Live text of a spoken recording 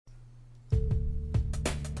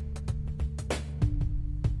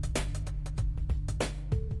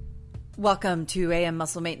Welcome to AM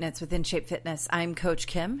Muscle Maintenance with In Shape Fitness. I'm Coach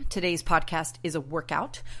Kim. Today's podcast is a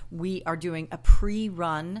workout. We are doing a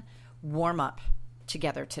pre-run warm-up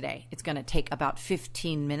together today. It's going to take about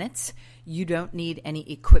 15 minutes. You don't need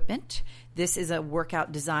any equipment. This is a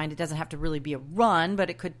workout designed. It doesn't have to really be a run,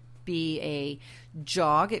 but it could be a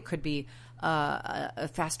jog. It could be a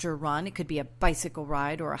faster run. It could be a bicycle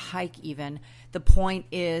ride or a hike even. The point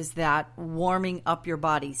is that warming up your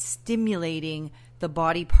body, stimulating the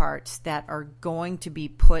body parts that are going to be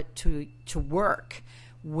put to work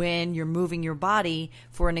when you're moving your body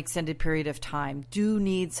for an extended period of time, do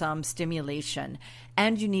need some stimulation.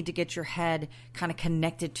 And you need to get your head kind of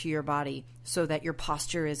connected to your body so that your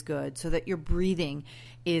posture is good, so that your breathing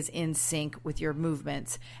is in sync with your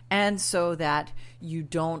movements, and so that you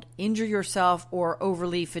don't injure yourself or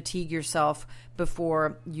overly fatigue yourself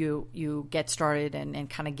before you get started and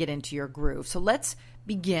kind of get into your groove. So let's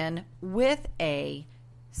begin with a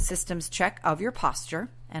systems check of your posture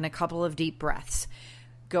and a couple of deep breaths.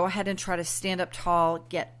 Go ahead and try to stand up tall,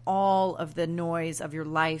 get all of the noise of your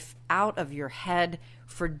life out of your head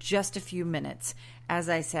for just a few minutes. As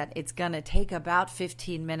I said, it's going to take about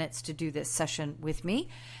 15 minutes to do this session with me,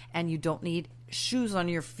 and you don't need shoes on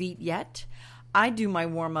your feet yet. I do my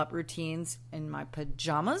warm-up routines in my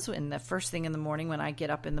pajamas in the first thing in the morning when I get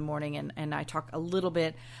up in the morning, and I talk a little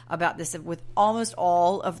bit about this with almost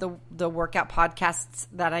all of the workout podcasts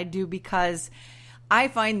that I do, because I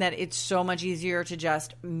find that it's so much easier to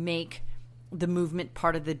just make the movement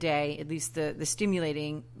part of the day, at least the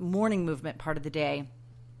stimulating morning movement part of the day,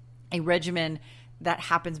 a regimen that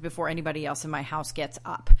happens before anybody else in my house gets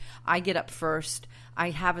up. I get up first.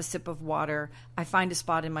 I have a sip of water. I find a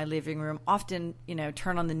spot in my living room, often,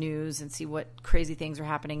 turn on the news and see what crazy things are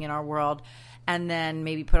happening in our world, and then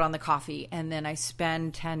maybe put on the coffee, and then I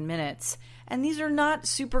spend 10 minutes. And these are not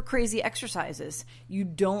super crazy exercises. You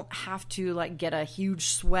don't have to get a huge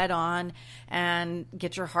sweat on and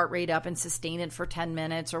get your heart rate up and sustain it for 10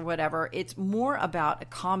 minutes or whatever. It's more about a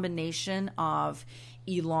combination of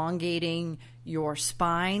elongating your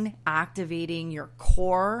spine, activating your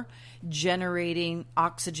core, generating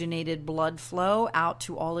oxygenated blood flow out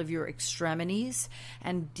to all of your extremities,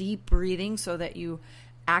 and deep breathing so that you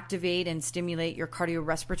activate and stimulate your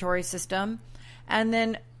cardiorespiratory system. And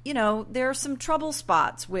then, there are some trouble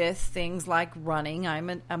spots with things like running.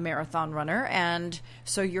 I'm a marathon runner, and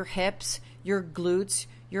so your hips, your glutes,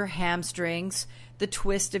 your hamstrings, the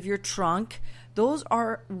twist of your trunk, those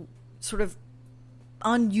are sort of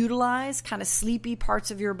unutilized, kind of sleepy parts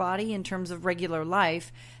of your body in terms of regular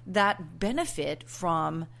life that benefit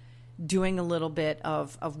from doing a little bit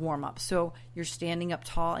of warm-up. So you're standing up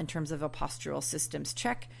tall in terms of a postural systems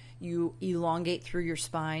check. You elongate through your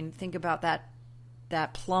spine. Think about that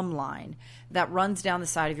plumb line that runs down the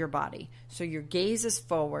side of your body. So your gaze is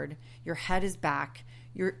forward, your head is back,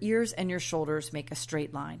 your ears and your shoulders make a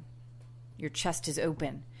straight line. Your chest is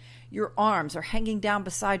open. Your arms are hanging down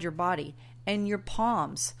beside your body, and your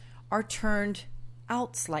palms are turned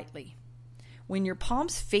out slightly. When your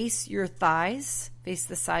palms face your thighs, face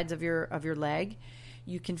the sides of your leg,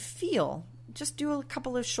 you can feel, just do a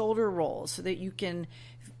couple of shoulder rolls so that you can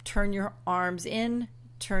turn your arms in,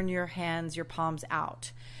 turn your hands, your palms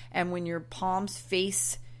out. And when your palms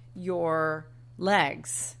face your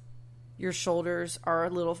legs, your shoulders are a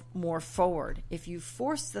little more forward. If you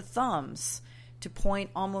force the thumbs to point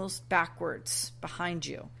almost backwards behind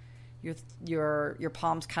you, your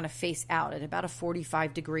palms kind of face out at about a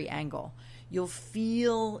 45-degree angle. You'll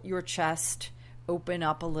feel your chest open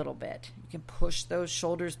up a little bit. You can push those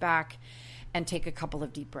shoulders back and take a couple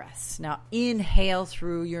of deep breaths. Now, inhale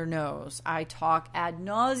through your nose. I talk ad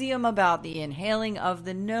nauseum about the inhaling of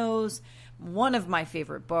the nose. One of my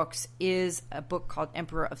favorite books is a book called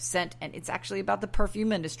Emperor of Scent, and it's actually about the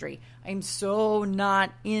perfume industry. I'm so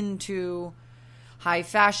not into high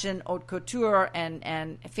fashion, haute couture,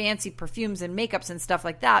 and fancy perfumes and makeups and stuff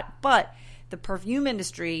like that. But the perfume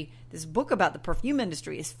industry, this book about the perfume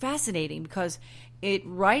industry is fascinating because it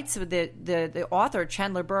writes, the author,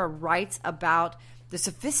 Chandler Burr, writes about the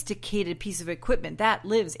sophisticated piece of equipment that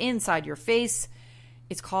lives inside your face.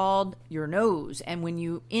 It's called your nose. And when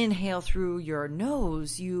you inhale through your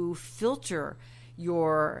nose, you filter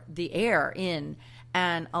the air in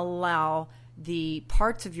and allow the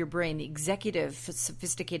parts of your brain, the executive,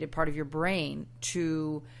 sophisticated part of your brain,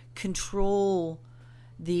 to control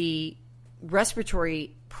the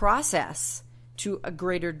respiratory process to a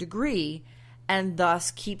greater degree, and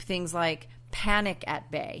thus keep things like panic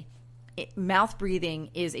at bay. Mouth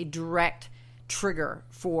breathing is a direct trigger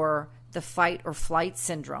for the fight or flight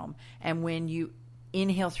syndrome. And when you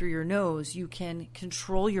inhale through your nose, you can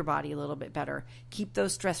control your body a little bit better, keep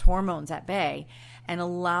those stress hormones at bay, and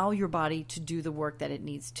allow your body to do the work that it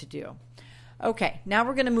needs to do. Okay, now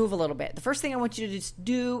we're going to move a little bit. The first thing I want you to just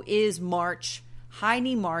do is march, high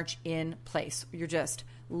knee march in place. You're just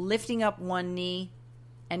lifting up one knee,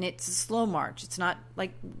 and it's a slow march. It's not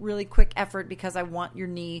like really quick effort, because I want your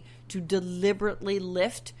knee to deliberately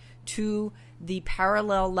lift to the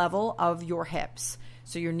parallel level of your hips.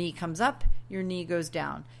 So your knee comes up, your knee goes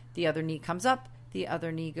down. The other knee comes up, the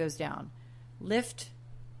other knee goes down. Lift,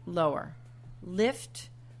 lower. Lift,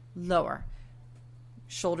 lower.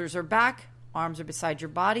 Shoulders are back, arms are beside your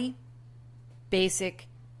body. Basic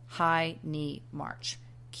high knee march.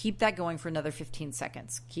 Keep that going for another 15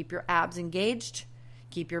 seconds. Keep your abs engaged.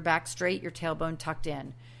 Keep your back straight, your tailbone tucked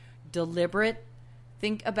in. Deliberate.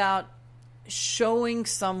 Think about showing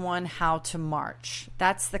someone how to march.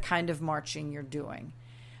 That's the kind of marching you're doing.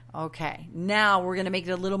 Okay, now we're going to make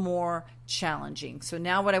it a little more challenging. So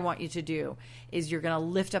now what I want you to do is you're going to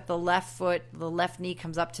lift up the left foot. The left knee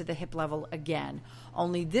comes up to the hip level again.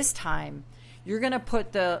 Only this time, you're going to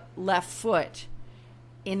put the left foot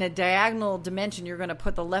in a diagonal dimension. You're going to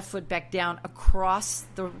put the left foot back down across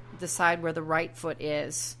the side where the right foot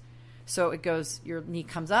is. So it goes, your knee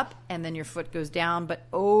comes up and then your foot goes down, but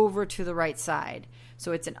over to the right side.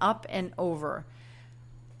 So it's an up and over,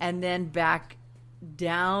 and then back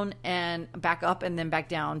down and back up, and then back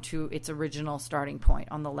down to its original starting point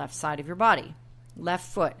on the left side of your body. Left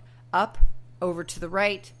foot up, over to the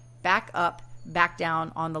right, back up, back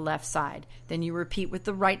down on the left side. Then you repeat with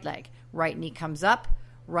the right leg. Right knee comes up,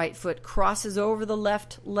 right foot crosses over the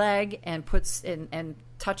left leg and puts in and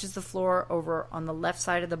touches the floor over on the left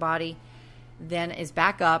side of the body, then is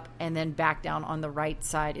back up and then back down on the right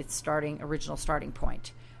side, its original starting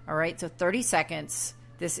point. All right, so 30 seconds.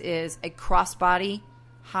 This is a crossbody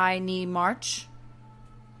high knee march.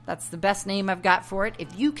 That's the best name I've got for it.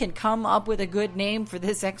 If you can come up with a good name for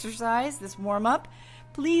this exercise, this warm-up,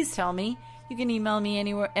 please tell me. You can email me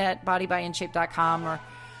anywhere at bodybyInShape.com, or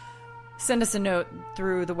send us a note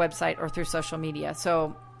through the website or through social media.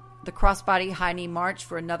 So the crossbody high knee march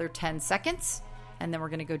for another 10 seconds, and then we're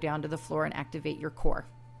going to go down to the floor and activate your core.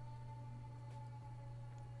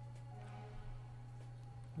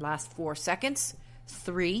 Last 4 seconds.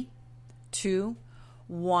 3, 2,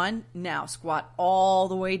 1. Now squat all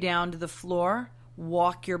the way down to the floor.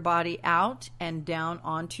 Walk your body out and down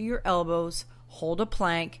onto your elbows. Hold a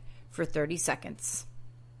plank for 30 seconds.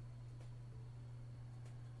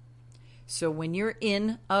 So when you're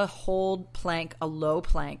in a hold plank, a low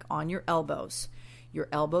plank on your elbows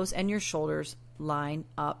and your shoulders line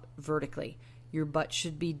up vertically. Your butt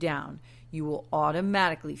should be down. You will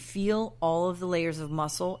automatically feel all of the layers of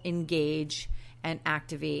muscle engage and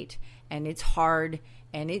activate, and it's hard,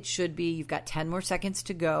 and it should be. You've got 10 more seconds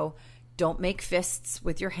to go. Don't make fists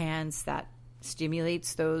with your hands. That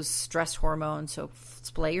stimulates those stress hormones. So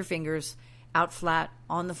splay your fingers out flat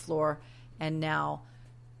on the floor, and now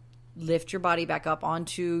lift your body back up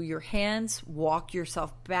onto your hands. Walk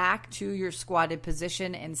yourself back to your squatted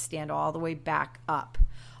position and stand all the way back up.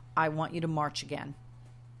 I want you to march again.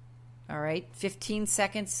 All right, 15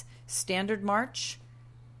 seconds standard march.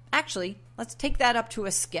 Actually, let's take that up to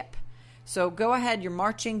a skip. So go ahead, you're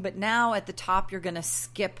marching, but now at the top you're going to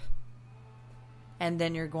skip, and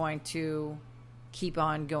then you're going to keep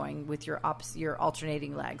on going with your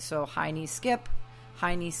alternating legs. So high knee skip,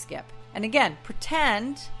 high knee skip. And again,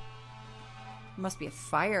 pretend there must be a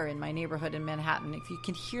fire in my neighborhood in Manhattan. If you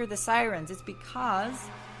can hear the sirens, it's because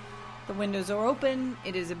the windows are open.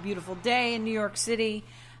 It is a beautiful day in New York City,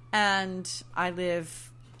 and I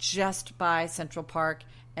live just by Central Park,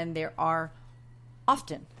 and there are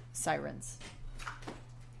often sirens.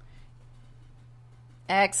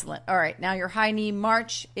 Excellent. All right, now your high knee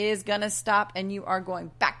march is going to stop, and you are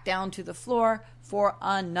going back down to the floor for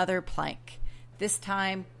another plank. This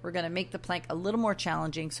time, we're going to make the plank a little more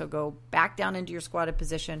challenging, so go back down into your squatted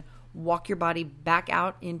position, walk your body back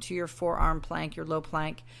out into your forearm plank, your low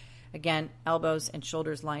plank. Again, elbows and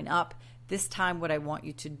shoulders line up. This time, what I want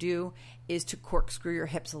you to do is to corkscrew your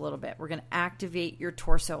hips a little bit. We're going to activate your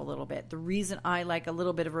torso a little bit. The reason I like a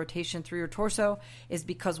little bit of rotation through your torso is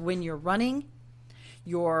because when you're running,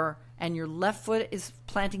 your left foot is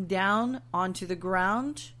planting down onto the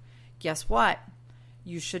ground, guess what?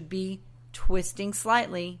 You should be twisting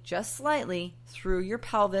slightly, just slightly, through your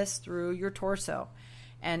pelvis, through your torso.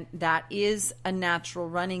 And that is a natural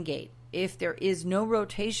running gait. If there is no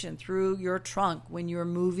rotation through your trunk when you're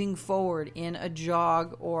moving forward in a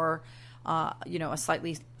jog or a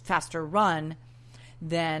slightly faster run,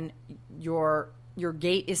 then your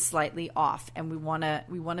gait is slightly off, and we want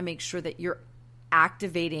to make sure that you're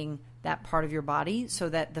activating that part of your body so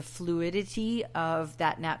that the fluidity of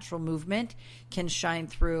that natural movement can shine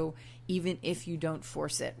through even if you don't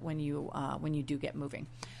force it when you do get moving.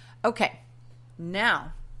 Okay,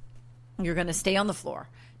 now you're going to stay on the floor.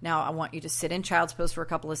 Now I want you to sit in child's pose for a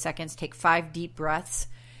couple of seconds. Take 5 deep breaths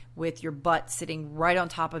with your butt sitting right on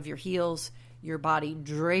top of your heels, your body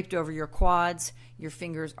draped over your quads. Your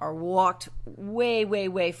fingers are walked way, way,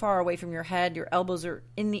 way far away from your head. Your elbows are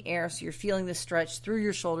in the air, so you're feeling the stretch through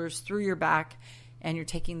your shoulders, through your back, and you're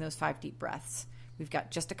taking those 5 deep breaths. We've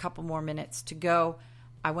got just a couple more minutes to go.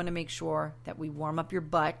 I want to make sure that we warm up your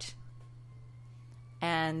butt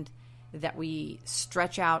and that we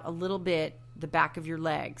stretch out a little bit the back of your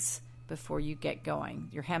legs before you get going,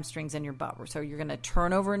 your hamstrings and your butt. So you're going to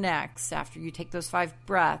turn over next after you take those 5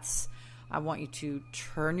 breaths. I want you to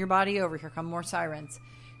turn your body over. Here come more sirens.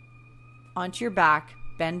 Onto your back,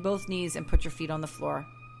 bend both knees, and put your feet on the floor.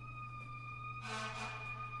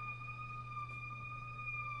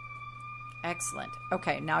 Excellent.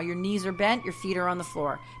 Okay, now your knees are bent, your feet are on the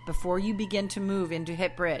floor. Before you begin to move into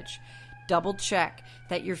hip bridge, double check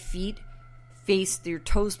that your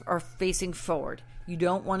toes are facing forward. You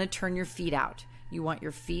don't want to turn your feet out. You want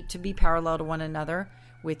your feet to be parallel to one another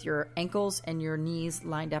with your ankles and your knees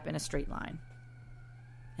lined up in a straight line.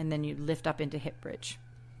 And then you lift up into hip bridge.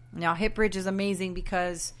 Now, hip bridge is amazing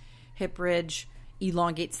because hip bridge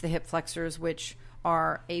elongates the hip flexors, which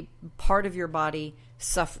are a part of your body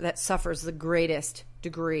that suffers the greatest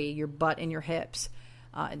degree, your butt and your hips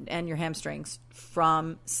and your hamstrings,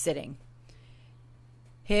 from sitting.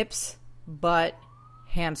 Hips, butt,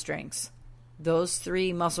 hamstrings. Those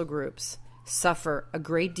 3 muscle groups suffer a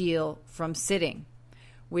great deal from sitting,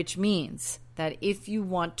 which means that if you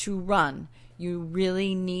want to run, you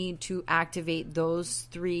really need to activate those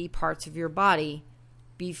 3 parts of your body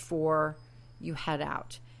before you head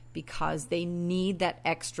out, because they need that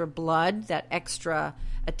extra blood, that extra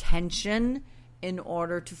attention in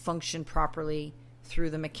order to function properly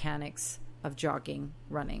through the mechanics of jogging,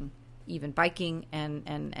 running, even biking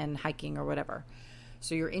and hiking or whatever.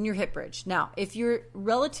 So you're in your hip bridge. Now, if you're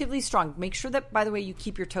relatively strong, make sure that, by the way, you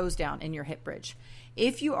keep your toes down in your hip bridge.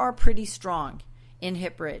 If you are pretty strong in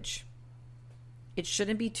hip bridge, it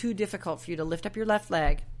shouldn't be too difficult for you to lift up your left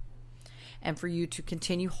leg and for you to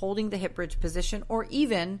continue holding the hip bridge position, or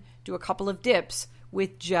even do a couple of dips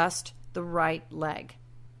with just the right leg.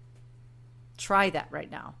 Try that right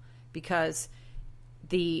now, because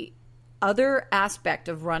the other aspect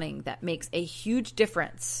of running that makes a huge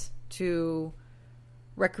difference to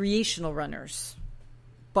recreational runners,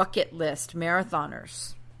 bucket list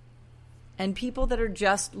marathoners, and people that are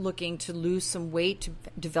just looking to lose some weight, to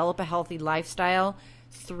develop a healthy lifestyle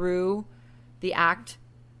through the act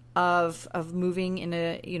of moving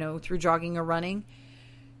through jogging or running,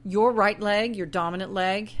 your right leg, your dominant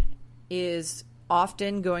leg, is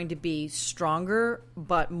often going to be stronger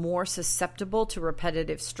but more susceptible to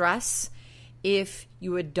repetitive stress if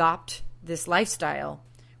you adopt this lifestyle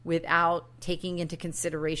without taking into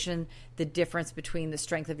consideration the difference between the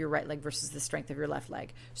strength of your right leg versus the strength of your left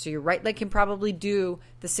leg. So your right leg can probably do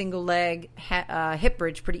the single leg hip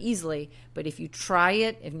bridge pretty easily, but if you try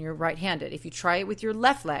it, and you're right-handed, if you try it with your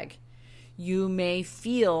left leg, you may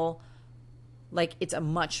feel like it's a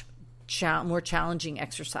much more challenging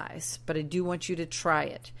exercise. But I do want you to try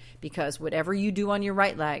it, because whatever you do on your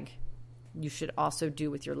right leg, you should also do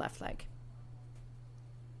with your left leg.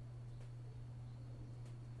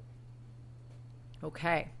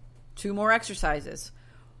 Okay, 2 more exercises.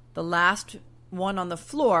 The last one on the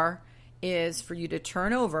floor is for you to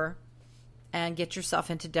turn over and get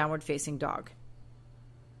yourself into downward facing dog.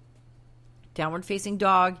 Downward facing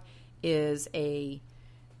dog is a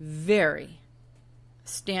very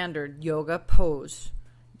standard yoga pose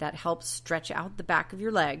that helps stretch out the back of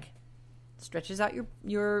your leg, stretches out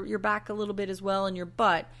your back a little bit as well, and your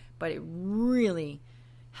butt, but it really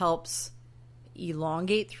helps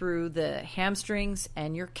elongate through the hamstrings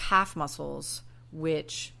and your calf muscles,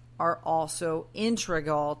 which are also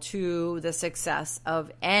integral to the success of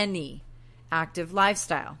any active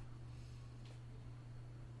lifestyle.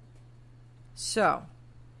 So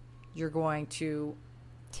you're going to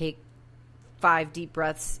take 5 deep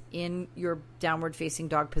breaths in your downward facing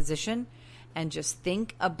dog position, and just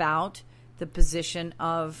think about the position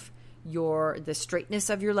of the straightness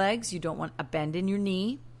of your legs. You don't want a bend in your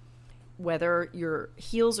knee. Whether your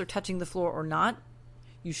heels are touching the floor or not,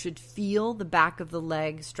 you should feel the back of the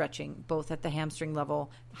leg stretching, both at the hamstring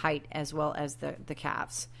level height as well as the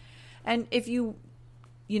calves. And if you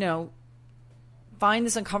find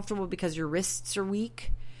this uncomfortable because your wrists are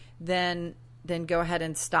weak, then go ahead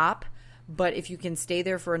and stop. But if you can stay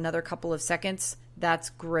there for another couple of seconds,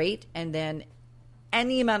 that's great. And then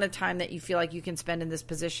any amount of time that you feel like you can spend in this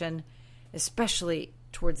position, especially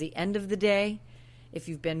towards the end of the day, if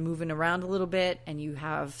you've been moving around a little bit and you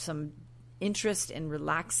have some interest in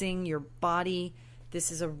relaxing your body, this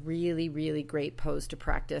is a really, really great pose to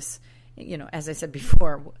practice, as I said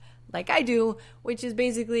before, like I do, which is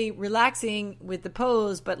basically relaxing with the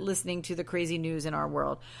pose, but listening to the crazy news in our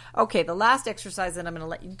world. Okay, the last exercise that I'm going to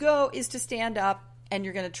let you go is to stand up, and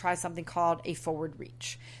you're going to try something called a forward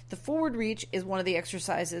reach. The forward reach is one of the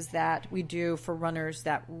exercises that we do for runners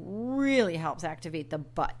that really helps activate the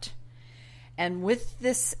butt. And with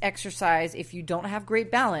this exercise, if you don't have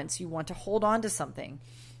great balance, you want to hold on to something.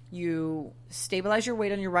 You stabilize your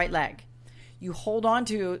weight on your right leg. You hold on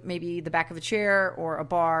to maybe the back of a chair or a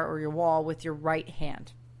bar or your wall with your right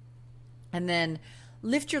hand. And then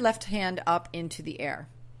lift your left hand up into the air.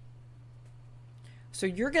 So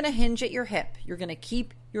you're going to hinge at your hip. You're going to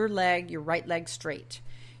keep your right leg straight.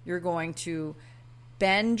 You're going to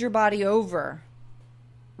bend your body over,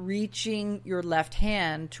 reaching your left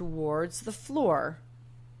hand towards the floor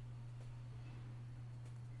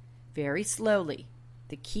very slowly.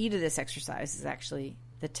 The key to this exercise is actually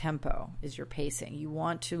the tempo, is your pacing. You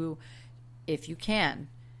want to, if you can,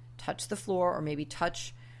 touch the floor or maybe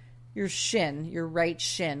touch your shin, your right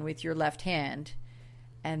shin with your left hand,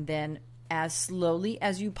 and then as slowly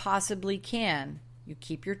as you possibly can, you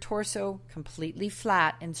keep your torso completely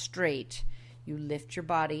flat and straight. You lift your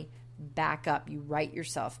body back up. You right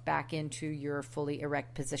yourself back into your fully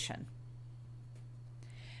erect position.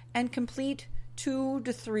 And complete 2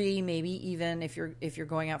 to 3, maybe even if you're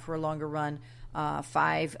going out for a longer run,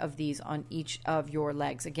 5 of these on each of your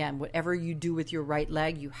legs. Again, whatever you do with your right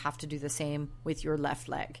leg, you have to do the same with your left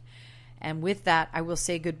leg. And with that, I will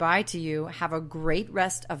say goodbye to you. Have a great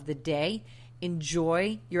rest of the day.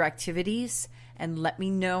 Enjoy your activities and let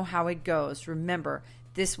me know how it goes. Remember,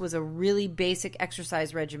 this was a really basic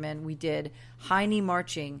exercise regimen. We did high knee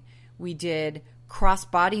marching. We did cross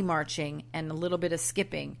body marching and a little bit of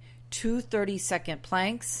skipping. 2 30-second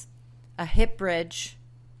planks, a hip bridge,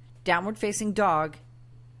 downward facing dog,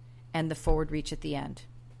 and the forward reach at the end.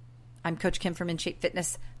 I'm Coach Kim from In Shape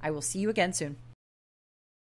Fitness. I will see you again soon.